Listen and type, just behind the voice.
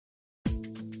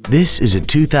This is a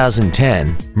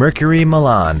 2010 Mercury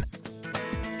Milan.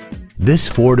 This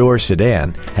four-door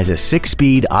sedan has a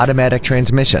 6-speed automatic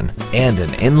transmission and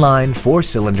an inline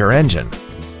 4-cylinder engine.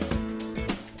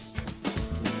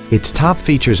 Its top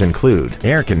features include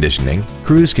air conditioning,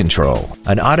 cruise control,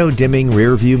 an auto-dimming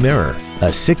rear-view mirror, a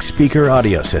 6-speaker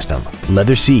audio system,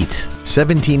 leather seats,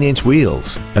 17-inch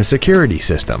wheels, a security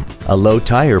system, a low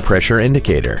tire pressure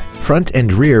indicator, front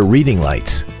and rear reading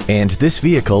lights, and this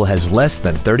vehicle has less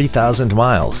than 30,000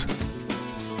 miles.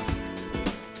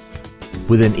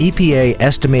 With an EPA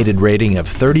estimated rating of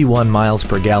 31 miles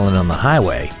per gallon on the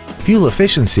highway, fuel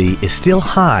efficiency is still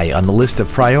high on the list of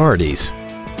priorities.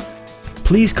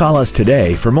 Please call us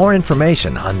today for more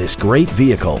information on this great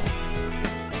vehicle.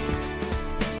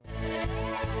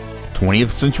 20th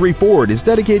Century Ford is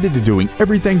dedicated to doing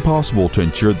everything possible to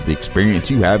ensure that the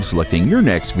experience you have selecting your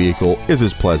next vehicle is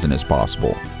as pleasant as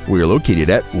possible. We are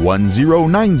located at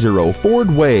 1090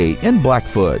 Ford Way in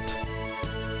Blackfoot.